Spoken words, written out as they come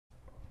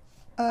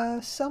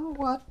A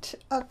somewhat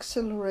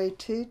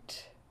accelerated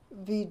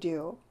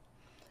video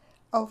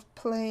of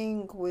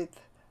playing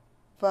with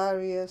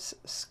various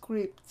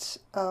scripts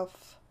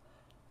of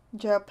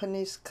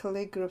Japanese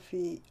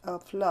calligraphy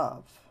of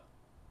love.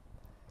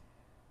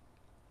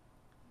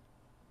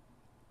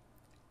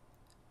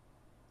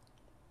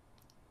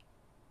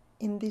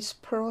 In this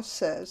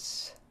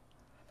process,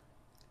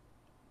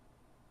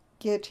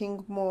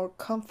 getting more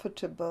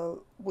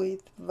comfortable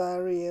with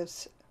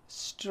various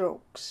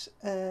strokes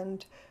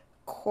and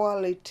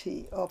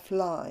quality of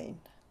line,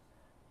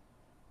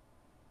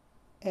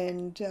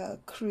 and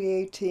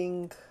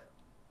creating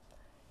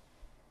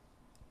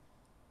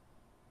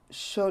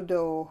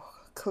Shodo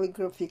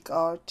calligraphic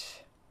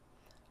art,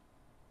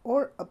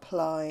 or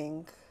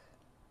applying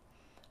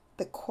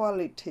the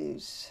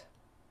qualities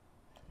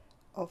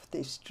of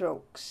the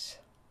strokes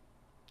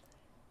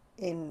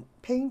in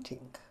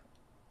painting.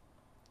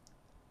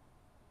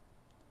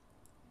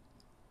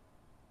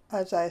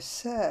 As I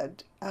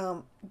said,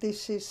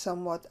 this is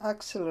somewhat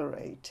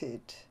accelerated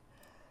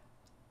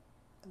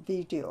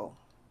video.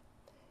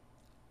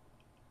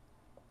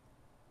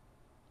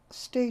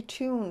 Stay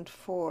tuned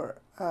for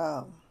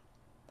an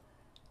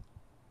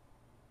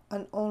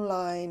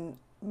online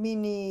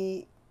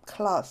mini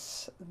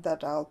class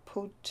that I'll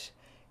put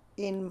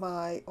in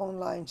my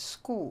online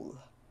school.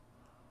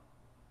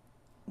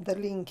 The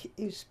link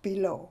is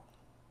below,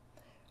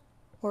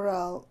 or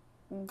I'll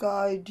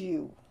guide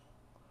you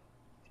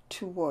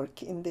to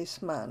work in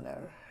this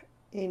manner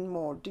in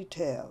more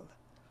detail,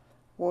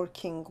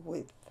 working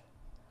with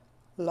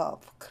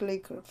love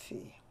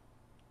calligraphy.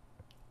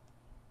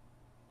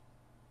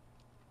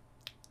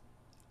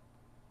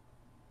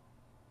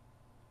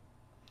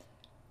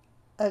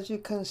 As you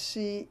can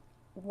see,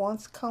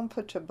 once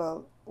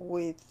comfortable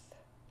with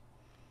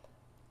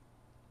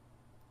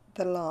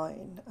the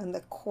line and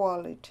the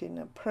quality and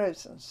the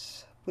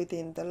presence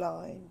within the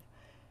line,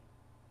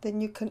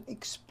 then you can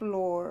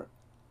explore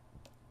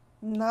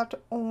not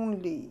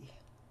only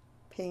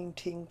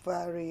painting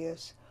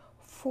various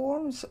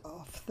forms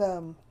of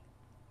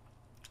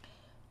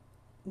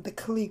the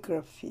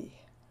calligraphy,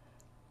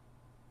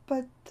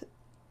 but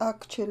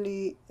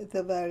actually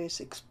the various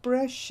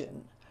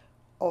expression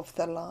of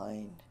the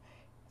line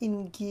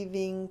in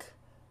giving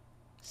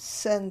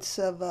sense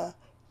of a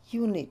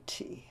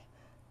unity,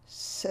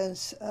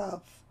 sense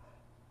of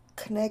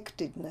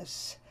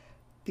connectedness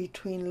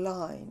between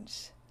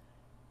lines,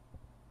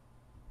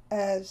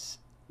 as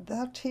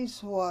that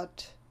is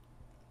what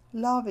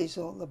love is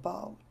all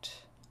about.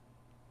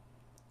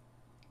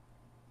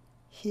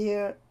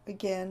 Here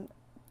again,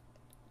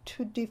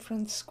 two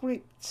different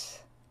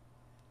scripts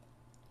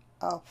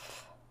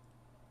of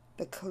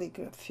the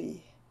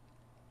calligraphy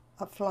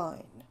of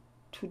line,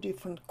 two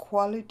different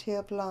quality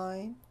of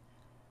line,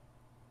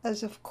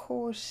 as of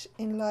course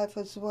in life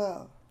as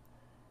well.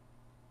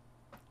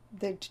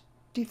 The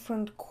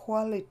different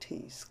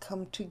qualities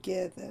come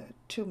together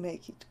to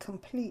make it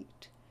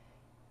complete.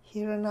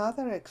 Here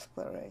another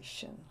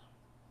exploration,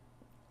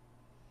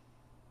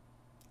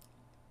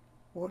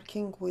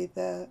 working with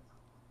a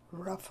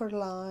rougher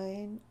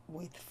line,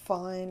 with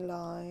fine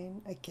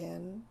line,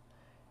 again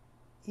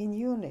in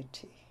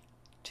unity,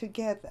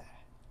 together.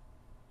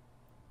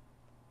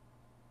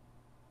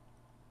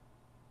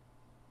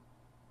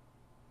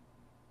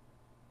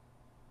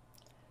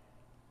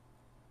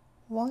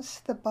 Once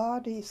the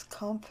body is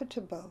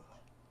comfortable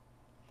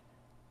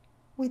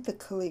with the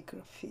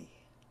calligraphy,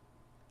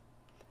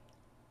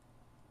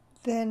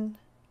 then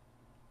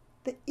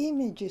the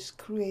images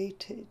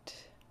created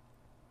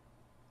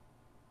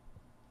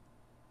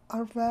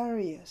are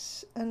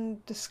various,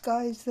 and the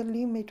sky is the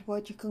limit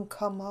what you can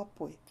come up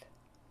with.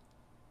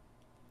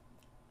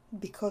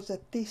 Because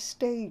at this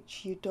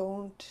stage you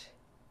don't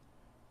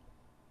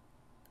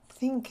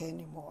think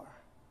anymore.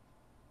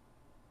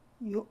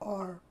 You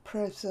are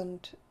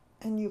present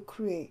and you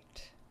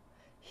create.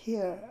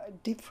 Here,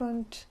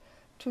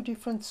 two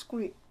different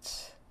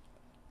scripts.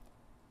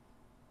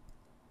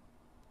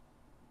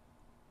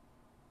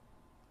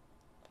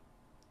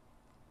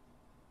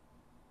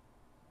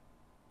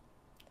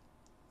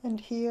 And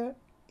here,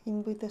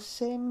 with the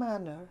same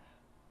manner,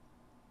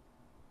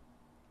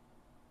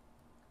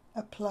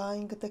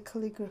 applying the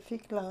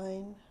calligraphic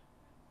line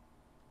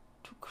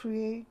to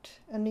create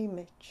an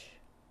image.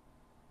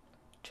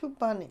 Two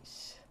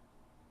bunnies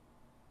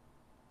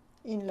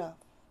in love.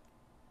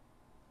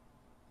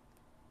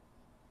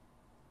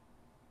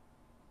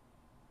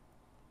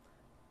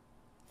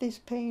 This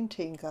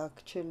painting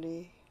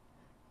actually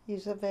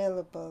is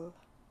available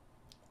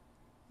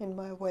in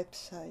my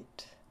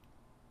website.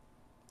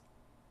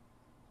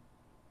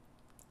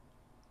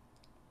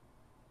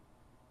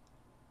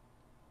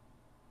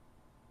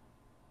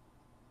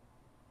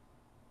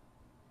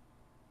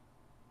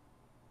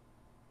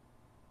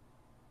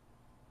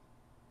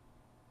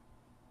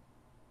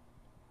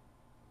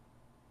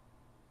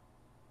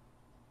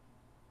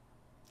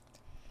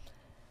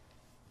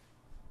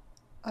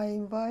 I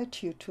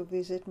invite you to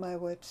visit my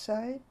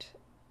website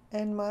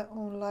and my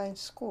online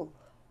school.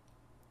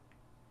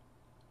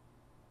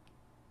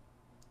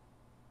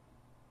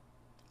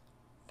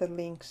 The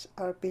links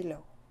are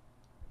below.